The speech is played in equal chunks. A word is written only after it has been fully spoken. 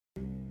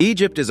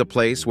Egypt is a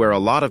place where a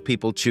lot of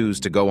people choose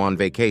to go on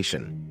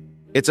vacation.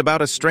 It's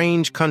about a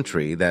strange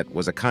country that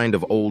was a kind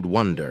of old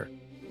wonder.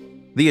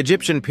 The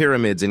Egyptian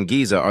pyramids in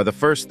Giza are the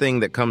first thing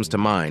that comes to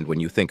mind when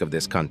you think of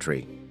this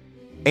country.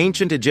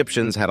 Ancient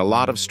Egyptians had a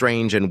lot of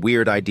strange and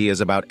weird ideas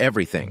about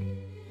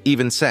everything,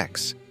 even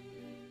sex.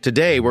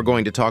 Today, we're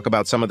going to talk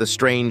about some of the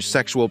strange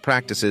sexual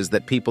practices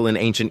that people in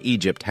ancient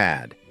Egypt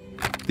had.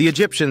 The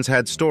Egyptians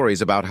had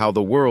stories about how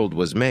the world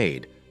was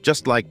made,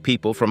 just like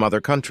people from other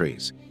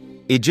countries.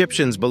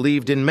 Egyptians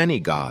believed in many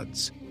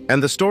gods,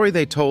 and the story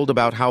they told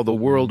about how the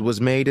world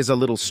was made is a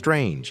little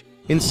strange.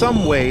 In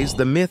some ways,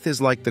 the myth is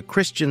like the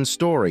Christian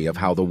story of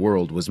how the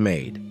world was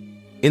made.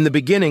 In the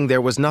beginning,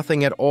 there was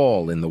nothing at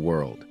all in the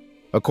world.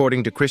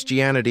 According to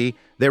Christianity,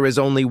 there is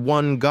only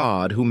one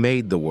God who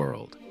made the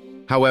world.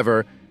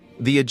 However,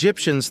 the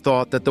Egyptians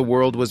thought that the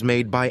world was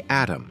made by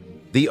Adam,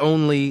 the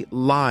only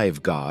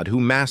live god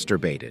who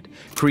masturbated,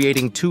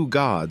 creating two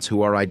gods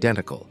who are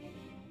identical.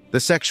 The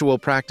sexual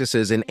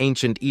practices in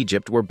ancient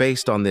Egypt were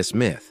based on this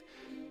myth.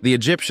 The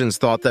Egyptians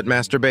thought that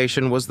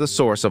masturbation was the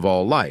source of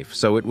all life,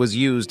 so it was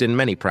used in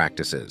many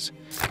practices.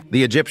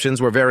 The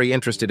Egyptians were very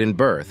interested in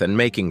birth and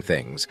making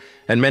things,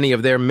 and many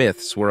of their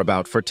myths were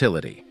about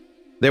fertility.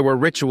 There were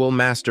ritual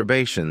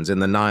masturbations in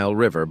the Nile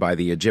River by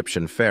the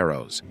Egyptian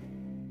pharaohs.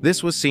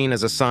 This was seen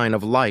as a sign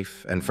of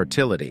life and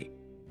fertility.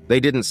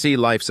 They didn't see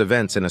life's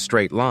events in a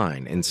straight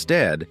line.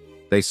 Instead,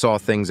 they saw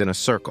things in a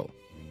circle.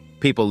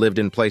 People lived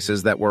in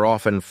places that were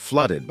often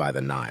flooded by the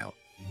Nile.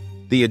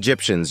 The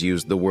Egyptians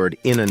used the word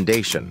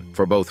inundation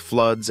for both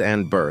floods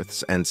and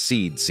births and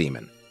seed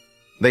semen.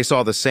 They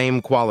saw the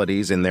same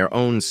qualities in their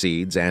own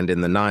seeds and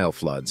in the Nile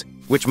floods,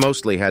 which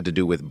mostly had to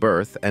do with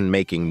birth and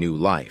making new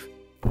life.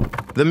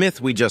 The myth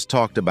we just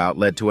talked about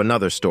led to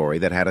another story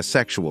that had a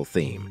sexual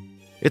theme.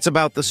 It's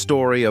about the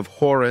story of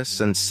Horus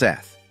and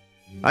Seth.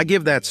 I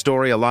give that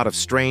story a lot of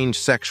strange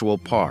sexual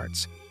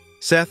parts.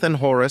 Seth and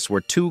Horus were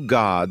two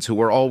gods who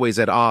were always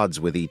at odds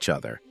with each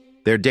other.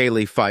 Their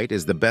daily fight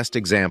is the best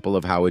example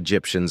of how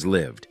Egyptians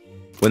lived.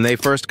 When they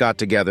first got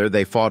together,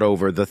 they fought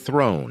over the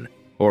throne,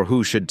 or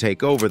who should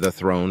take over the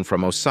throne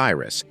from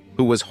Osiris,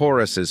 who was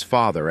Horus's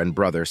father and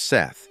brother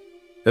Seth.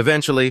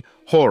 Eventually,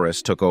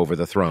 Horus took over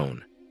the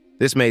throne.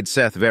 This made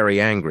Seth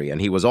very angry, and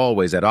he was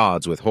always at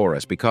odds with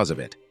Horus because of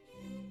it.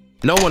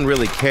 No one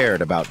really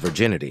cared about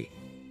virginity.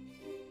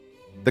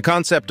 The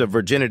concept of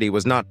virginity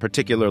was not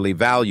particularly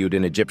valued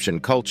in Egyptian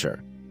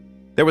culture.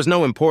 There was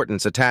no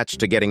importance attached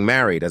to getting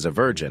married as a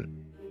virgin.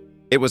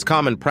 It was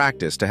common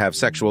practice to have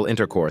sexual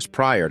intercourse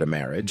prior to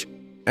marriage,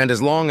 and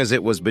as long as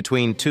it was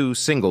between two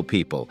single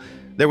people,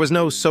 there was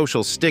no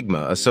social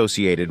stigma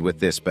associated with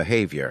this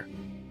behavior.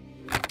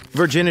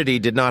 Virginity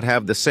did not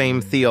have the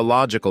same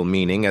theological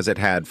meaning as it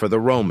had for the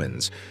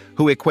Romans,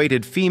 who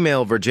equated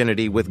female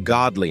virginity with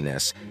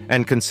godliness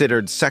and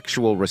considered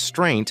sexual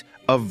restraint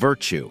a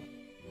virtue.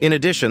 In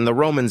addition, the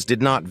Romans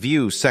did not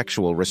view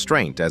sexual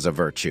restraint as a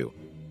virtue.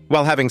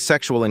 While having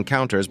sexual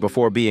encounters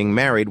before being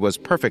married was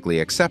perfectly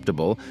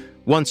acceptable,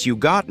 once you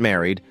got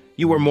married,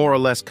 you were more or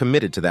less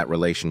committed to that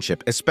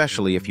relationship,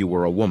 especially if you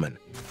were a woman.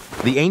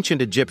 The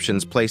ancient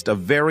Egyptians placed a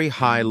very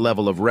high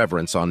level of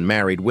reverence on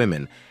married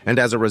women, and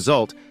as a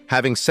result,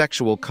 having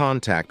sexual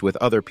contact with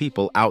other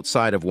people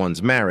outside of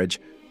one's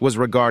marriage was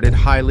regarded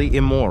highly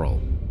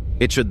immoral.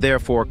 It should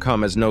therefore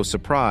come as no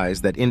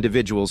surprise that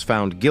individuals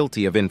found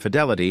guilty of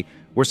infidelity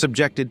were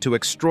subjected to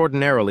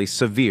extraordinarily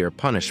severe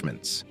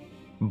punishments.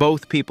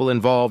 Both people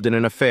involved in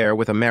an affair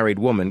with a married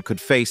woman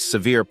could face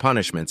severe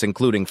punishments,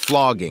 including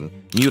flogging,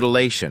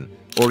 mutilation,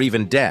 or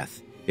even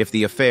death, if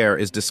the affair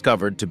is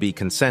discovered to be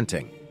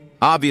consenting.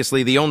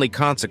 Obviously, the only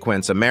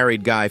consequence a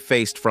married guy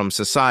faced from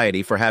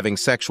society for having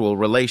sexual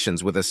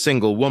relations with a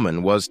single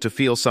woman was to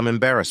feel some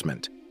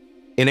embarrassment.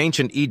 In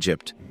ancient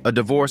Egypt, a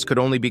divorce could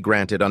only be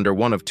granted under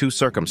one of two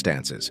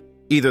circumstances.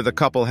 Either the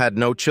couple had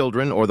no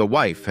children or the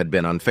wife had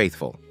been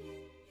unfaithful.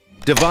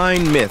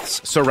 Divine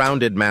myths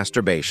surrounded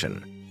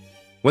masturbation.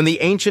 When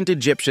the ancient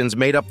Egyptians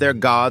made up their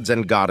gods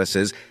and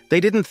goddesses, they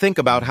didn't think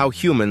about how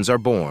humans are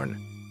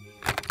born.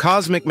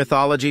 Cosmic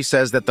mythology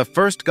says that the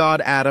first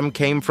god Adam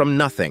came from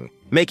nothing,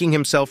 making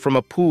himself from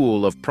a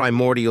pool of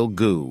primordial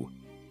goo.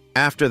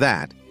 After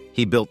that,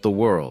 he built the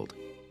world.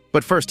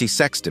 But first he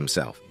sexed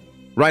himself.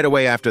 Right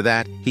away after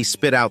that, he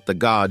spit out the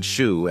god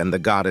Shu and the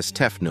goddess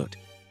Tefnut.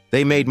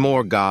 They made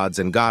more gods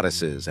and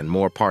goddesses and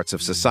more parts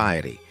of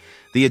society.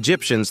 The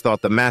Egyptians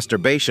thought the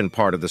masturbation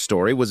part of the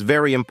story was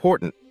very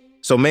important,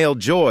 so male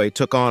joy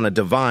took on a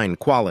divine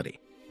quality.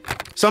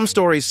 Some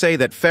stories say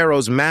that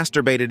pharaohs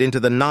masturbated into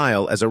the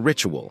Nile as a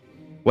ritual.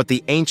 What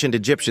the ancient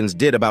Egyptians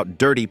did about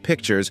dirty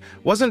pictures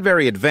wasn't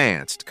very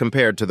advanced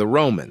compared to the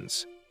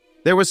Romans.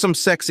 There were some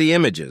sexy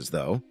images,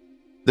 though.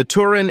 The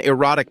Turin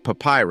erotic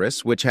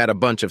papyrus, which had a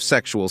bunch of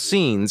sexual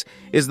scenes,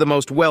 is the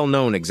most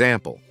well-known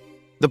example.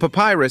 The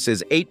papyrus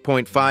is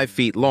 8.5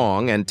 feet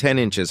long and 10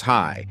 inches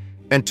high,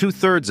 and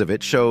 2/3 of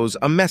it shows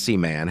a messy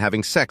man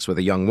having sex with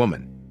a young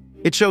woman.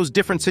 It shows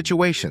different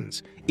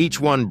situations,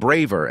 each one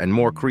braver and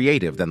more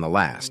creative than the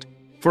last.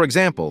 For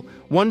example,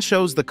 one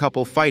shows the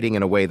couple fighting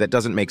in a way that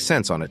doesn't make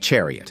sense on a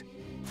chariot.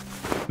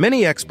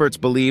 Many experts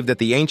believe that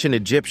the ancient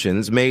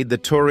Egyptians made the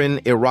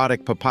Turin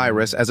erotic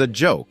papyrus as a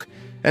joke,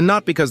 and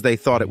not because they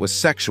thought it was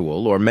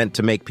sexual or meant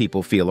to make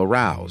people feel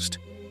aroused.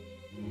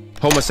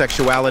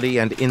 Homosexuality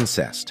and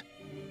incest.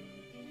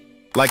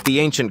 Like the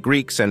ancient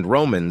Greeks and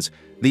Romans,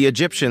 the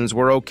Egyptians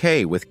were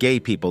okay with gay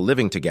people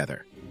living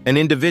together. An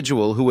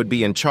individual who would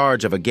be in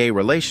charge of a gay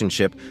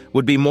relationship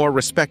would be more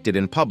respected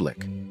in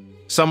public.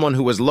 Someone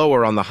who was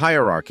lower on the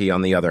hierarchy,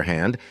 on the other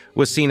hand,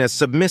 was seen as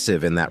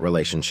submissive in that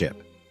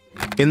relationship.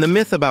 In the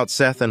myth about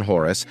Seth and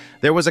Horus,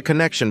 there was a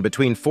connection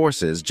between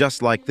forces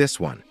just like this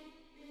one.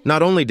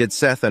 Not only did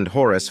Seth and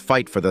Horus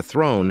fight for the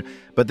throne,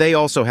 but they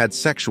also had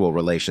sexual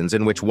relations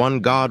in which one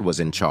god was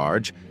in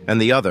charge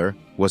and the other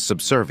was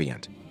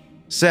subservient.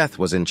 Seth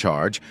was in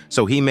charge,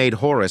 so he made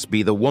Horus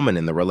be the woman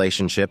in the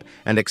relationship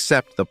and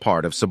accept the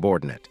part of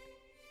subordinate.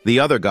 The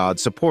other god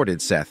supported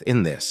Seth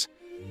in this.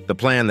 The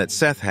plan that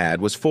Seth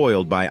had was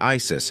foiled by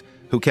Isis,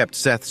 who kept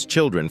Seth's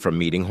children from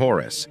meeting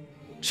Horus.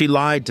 She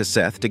lied to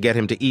Seth to get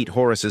him to eat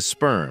Horus's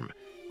sperm,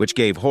 which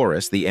gave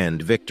Horus the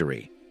end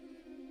victory.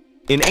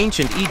 In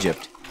ancient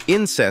Egypt,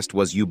 incest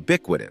was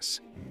ubiquitous.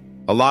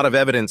 A lot of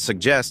evidence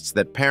suggests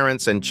that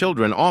parents and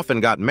children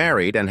often got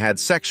married and had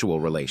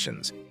sexual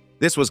relations.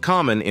 This was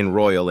common in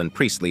royal and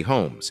priestly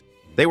homes.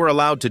 They were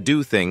allowed to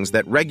do things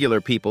that regular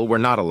people were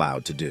not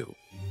allowed to do.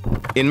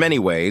 In many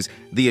ways,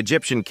 the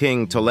Egyptian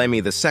king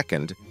Ptolemy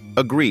II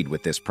agreed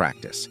with this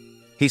practice.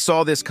 He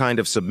saw this kind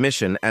of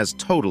submission as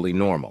totally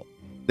normal.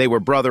 They were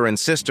brother and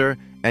sister,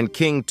 and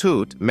King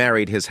Tut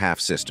married his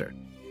half-sister.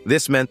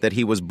 This meant that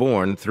he was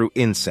born through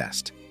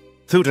incest.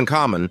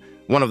 Tutankhamun,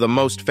 one of the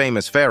most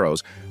famous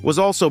pharaohs, was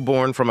also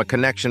born from a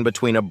connection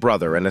between a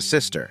brother and a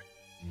sister.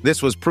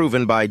 This was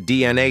proven by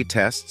DNA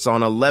tests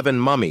on 11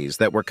 mummies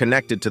that were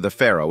connected to the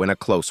pharaoh in a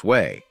close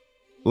way.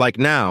 Like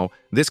now,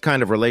 this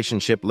kind of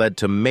relationship led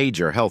to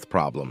major health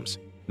problems.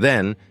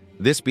 Then,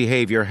 this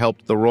behavior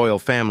helped the royal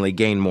family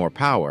gain more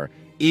power,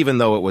 even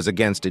though it was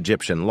against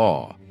Egyptian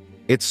law.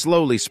 It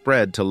slowly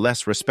spread to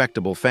less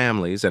respectable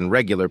families and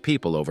regular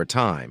people over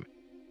time.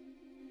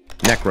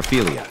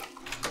 Necrophilia.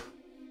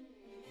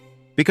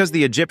 Because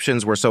the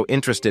Egyptians were so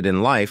interested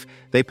in life,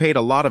 they paid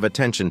a lot of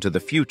attention to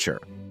the future,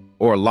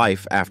 or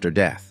life after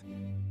death.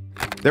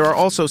 There are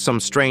also some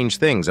strange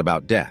things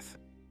about death.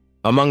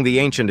 Among the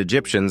ancient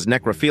Egyptians,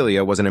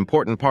 necrophilia was an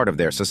important part of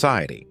their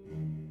society.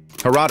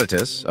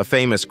 Herodotus, a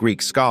famous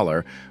Greek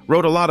scholar,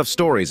 wrote a lot of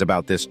stories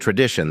about this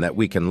tradition that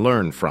we can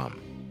learn from.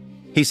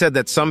 He said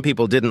that some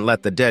people didn't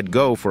let the dead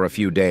go for a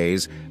few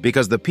days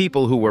because the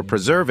people who were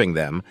preserving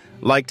them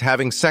liked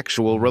having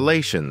sexual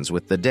relations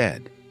with the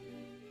dead.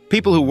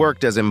 People who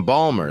worked as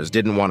embalmers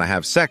didn't want to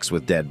have sex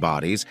with dead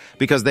bodies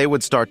because they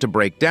would start to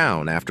break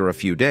down after a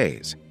few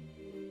days.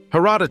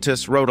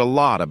 Herodotus wrote a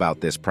lot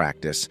about this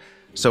practice,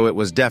 so it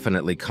was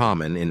definitely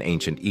common in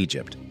ancient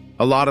Egypt.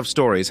 A lot of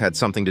stories had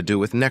something to do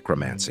with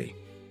necromancy.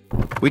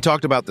 We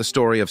talked about the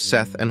story of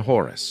Seth and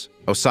Horus.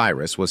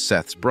 Osiris was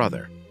Seth's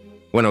brother.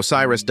 When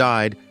Osiris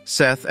died,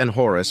 Seth and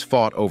Horus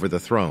fought over the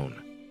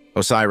throne.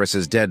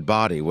 Osiris's dead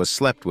body was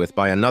slept with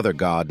by another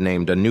god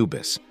named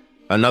Anubis.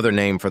 Another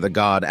name for the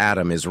god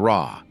Adam is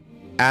Ra.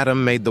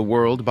 Adam made the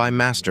world by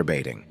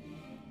masturbating.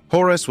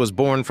 Horus was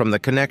born from the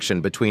connection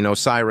between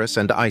Osiris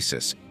and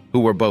Isis, who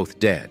were both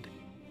dead.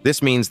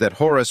 This means that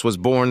Horus was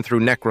born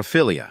through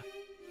necrophilia.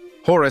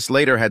 Horus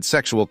later had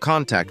sexual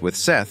contact with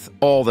Seth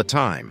all the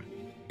time.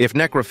 If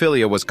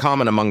necrophilia was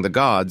common among the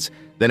gods,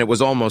 then it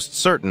was almost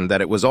certain that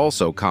it was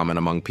also common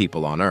among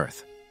people on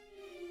Earth.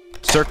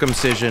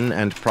 Circumcision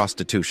and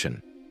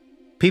prostitution.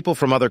 People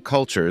from other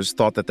cultures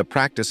thought that the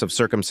practice of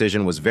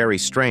circumcision was very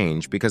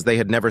strange because they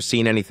had never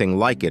seen anything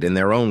like it in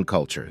their own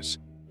cultures.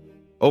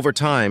 Over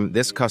time,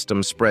 this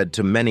custom spread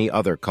to many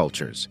other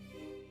cultures.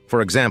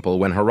 For example,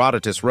 when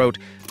Herodotus wrote,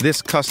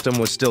 this custom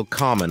was still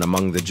common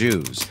among the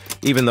Jews,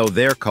 even though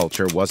their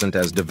culture wasn't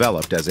as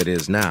developed as it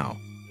is now.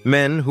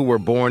 Men who were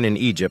born in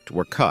Egypt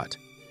were cut,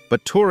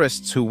 but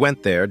tourists who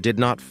went there did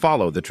not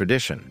follow the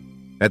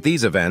tradition. At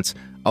these events,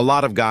 a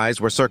lot of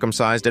guys were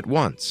circumcised at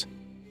once.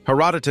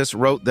 Herodotus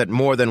wrote that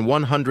more than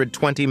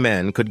 120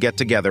 men could get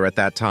together at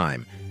that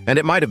time, and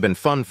it might have been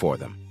fun for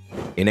them.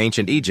 In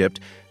ancient Egypt,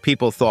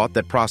 people thought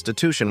that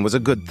prostitution was a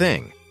good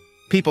thing.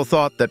 People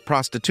thought that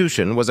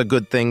prostitution was a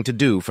good thing to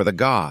do for the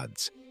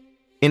gods.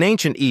 In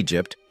ancient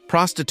Egypt,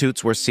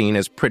 prostitutes were seen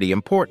as pretty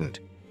important,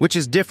 which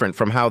is different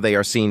from how they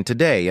are seen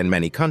today in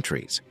many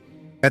countries.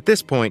 At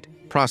this point,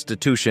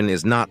 prostitution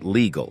is not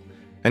legal,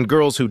 and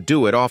girls who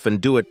do it often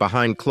do it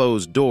behind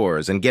closed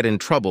doors and get in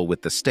trouble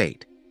with the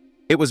state.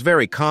 It was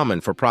very common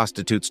for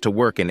prostitutes to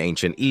work in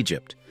ancient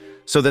Egypt.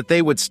 So that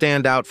they would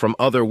stand out from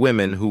other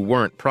women who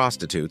weren't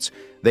prostitutes,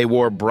 they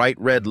wore bright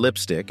red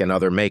lipstick and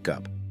other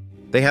makeup.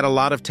 They had a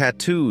lot of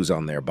tattoos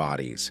on their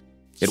bodies.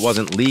 It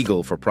wasn't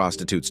legal for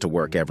prostitutes to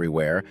work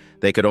everywhere.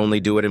 They could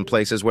only do it in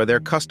places where their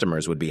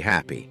customers would be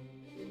happy.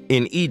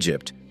 In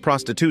Egypt,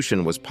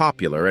 prostitution was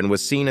popular and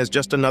was seen as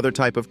just another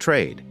type of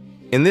trade.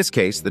 In this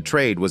case, the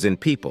trade was in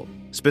people,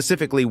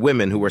 specifically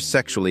women who were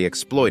sexually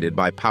exploited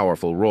by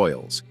powerful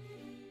royals.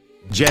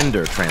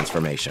 Gender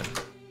transformation.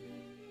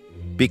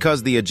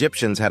 Because the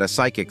Egyptians had a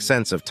psychic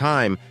sense of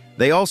time,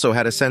 they also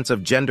had a sense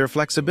of gender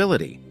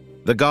flexibility.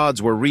 The gods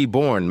were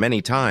reborn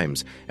many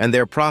times, and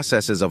their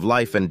processes of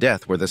life and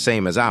death were the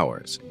same as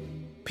ours.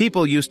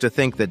 People used to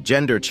think that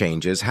gender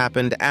changes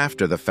happened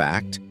after the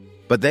fact,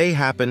 but they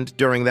happened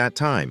during that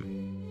time.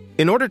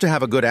 In order to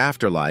have a good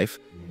afterlife,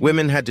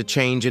 women had to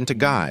change into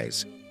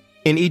guys.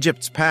 In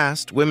Egypt's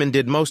past, women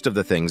did most of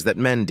the things that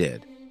men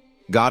did.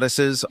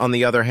 Goddesses, on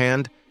the other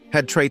hand,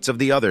 had traits of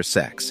the other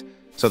sex,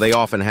 so they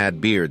often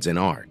had beards in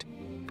art.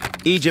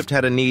 Egypt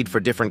had a need for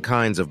different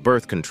kinds of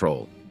birth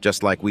control,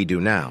 just like we do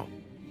now.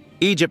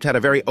 Egypt had a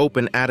very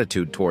open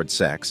attitude toward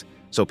sex,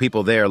 so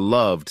people there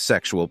loved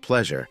sexual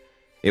pleasure.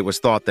 It was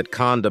thought that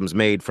condoms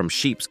made from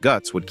sheep's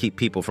guts would keep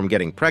people from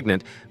getting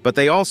pregnant, but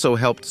they also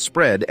helped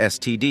spread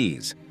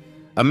STDs.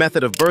 A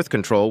method of birth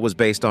control was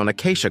based on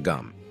acacia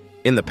gum.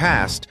 In the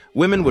past,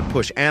 women would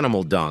push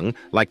animal dung,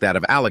 like that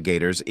of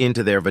alligators,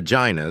 into their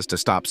vaginas to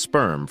stop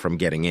sperm from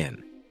getting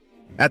in.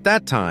 At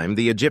that time,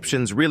 the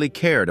Egyptians really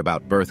cared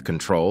about birth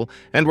control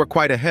and were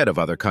quite ahead of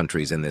other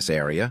countries in this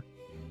area.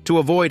 To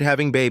avoid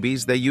having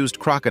babies, they used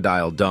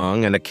crocodile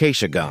dung and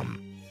acacia gum.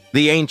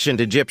 The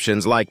ancient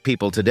Egyptians, like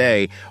people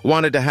today,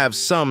 wanted to have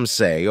some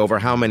say over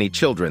how many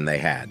children they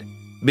had.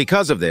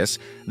 Because of this,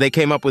 they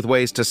came up with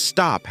ways to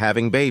stop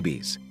having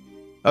babies.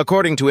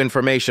 According to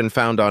information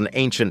found on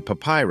ancient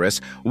papyrus,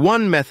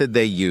 one method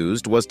they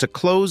used was to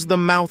close the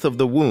mouth of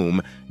the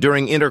womb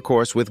during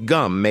intercourse with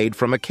gum made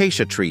from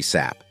acacia tree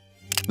sap.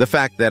 The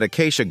fact that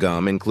acacia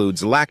gum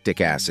includes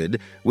lactic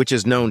acid, which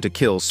is known to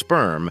kill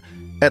sperm,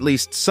 at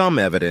least some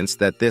evidence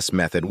that this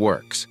method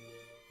works.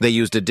 They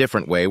used a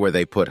different way where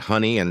they put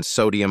honey and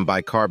sodium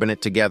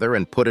bicarbonate together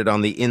and put it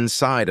on the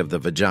inside of the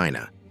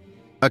vagina.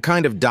 A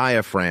kind of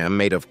diaphragm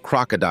made of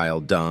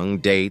crocodile dung,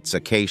 dates,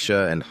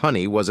 acacia, and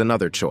honey was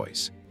another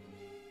choice.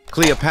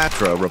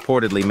 Cleopatra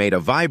reportedly made a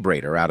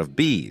vibrator out of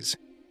bees.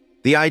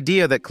 The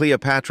idea that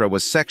Cleopatra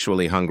was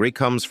sexually hungry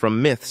comes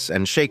from myths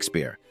and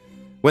Shakespeare.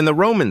 When the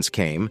Romans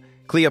came,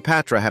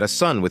 Cleopatra had a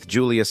son with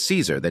Julius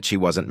Caesar that she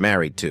wasn't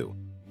married to.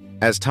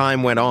 As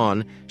time went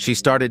on, she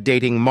started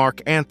dating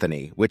Mark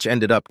Antony, which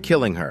ended up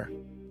killing her.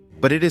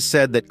 But it is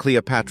said that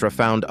Cleopatra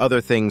found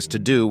other things to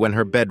do when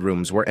her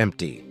bedrooms were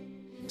empty.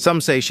 Some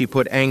say she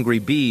put angry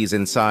bees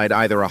inside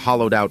either a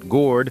hollowed-out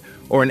gourd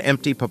or an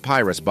empty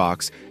papyrus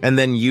box and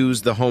then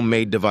used the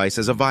homemade device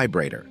as a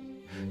vibrator.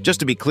 Just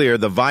to be clear,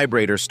 the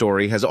vibrator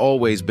story has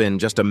always been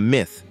just a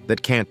myth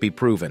that can't be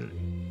proven.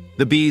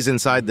 The bees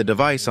inside the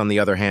device, on the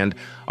other hand,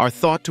 are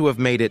thought to have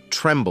made it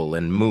tremble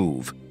and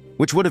move,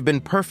 which would have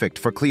been perfect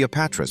for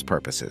Cleopatra's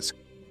purposes.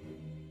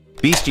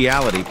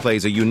 Bestiality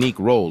plays a unique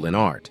role in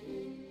art.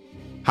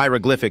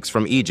 Hieroglyphics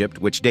from Egypt,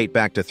 which date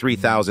back to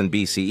 3000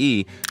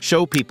 BCE,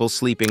 show people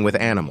sleeping with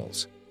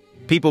animals.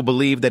 People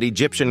believed that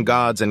Egyptian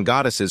gods and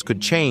goddesses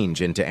could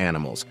change into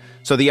animals,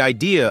 so the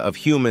idea of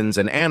humans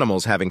and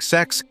animals having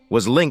sex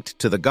was linked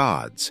to the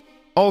gods.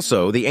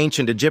 Also, the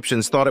ancient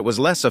Egyptians thought it was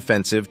less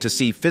offensive to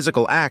see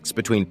physical acts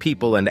between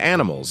people and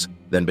animals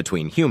than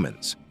between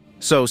humans.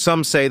 So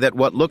some say that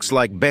what looks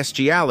like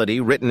bestiality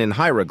written in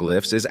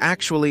hieroglyphs is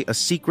actually a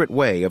secret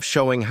way of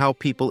showing how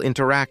people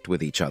interact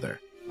with each other.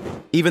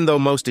 Even though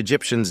most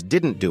Egyptians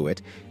didn't do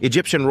it,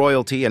 Egyptian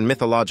royalty and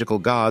mythological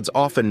gods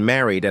often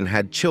married and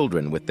had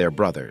children with their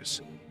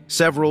brothers.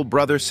 Several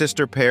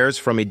brother-sister pairs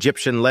from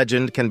Egyptian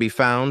legend can be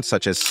found,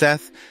 such as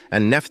Seth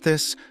and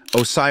Nephthys,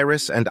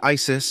 Osiris and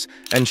Isis,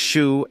 and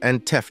Shu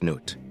and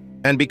Tefnut.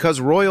 And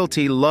because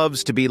royalty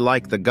loves to be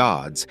like the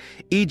gods,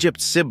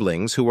 Egypt's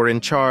siblings who were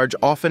in charge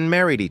often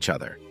married each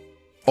other.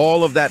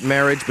 All of that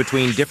marriage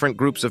between different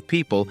groups of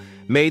people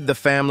made the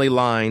family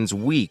lines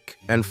weak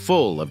and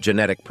full of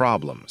genetic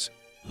problems.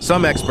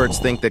 Some experts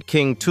think that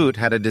King Tut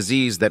had a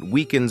disease that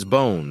weakens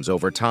bones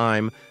over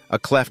time, a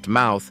cleft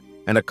mouth,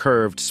 and a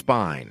curved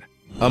spine,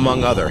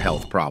 among other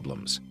health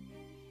problems.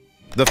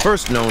 The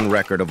first known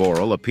record of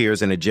oral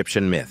appears in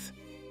Egyptian myth.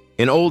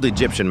 In old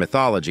Egyptian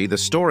mythology, the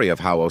story of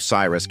how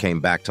Osiris came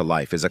back to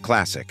life is a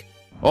classic.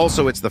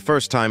 Also, it's the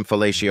first time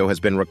fellatio has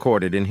been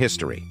recorded in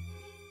history.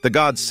 The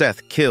god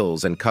Seth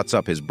kills and cuts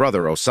up his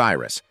brother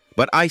Osiris,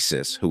 but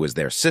Isis, who is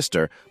their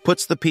sister,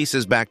 puts the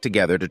pieces back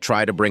together to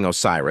try to bring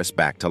Osiris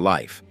back to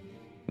life.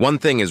 One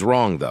thing is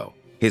wrong, though.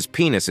 His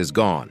penis is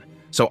gone,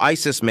 so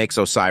Isis makes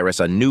Osiris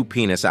a new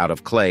penis out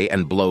of clay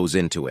and blows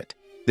into it.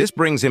 This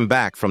brings him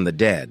back from the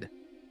dead.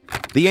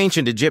 The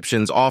ancient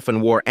Egyptians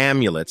often wore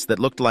amulets that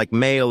looked like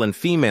male and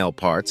female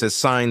parts as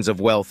signs of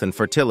wealth and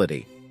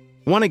fertility.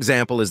 One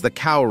example is the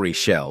cowrie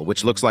shell,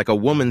 which looks like a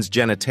woman's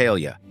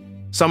genitalia.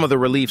 Some of the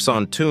reliefs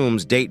on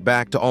tombs date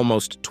back to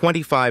almost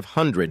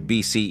 2500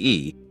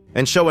 BCE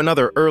and show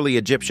another early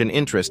Egyptian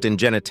interest in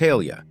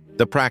genitalia,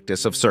 the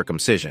practice of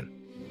circumcision.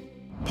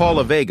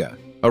 Paula Vega,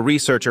 a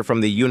researcher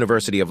from the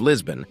University of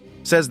Lisbon,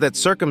 says that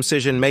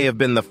circumcision may have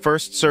been the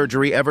first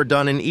surgery ever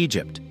done in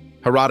Egypt.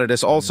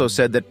 Herodotus also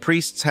said that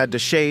priests had to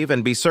shave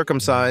and be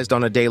circumcised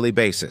on a daily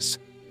basis.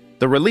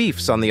 The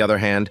reliefs, on the other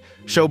hand,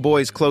 show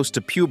boys close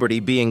to puberty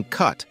being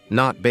cut,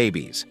 not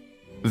babies.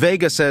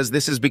 Vega says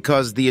this is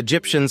because the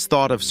Egyptians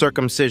thought of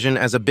circumcision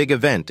as a big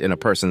event in a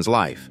person's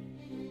life.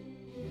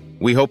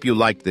 We hope you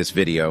liked this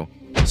video.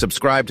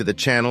 Subscribe to the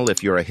channel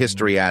if you're a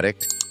history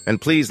addict, and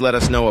please let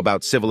us know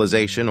about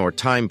civilization or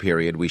time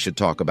period we should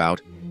talk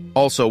about.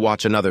 Also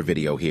watch another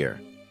video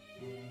here.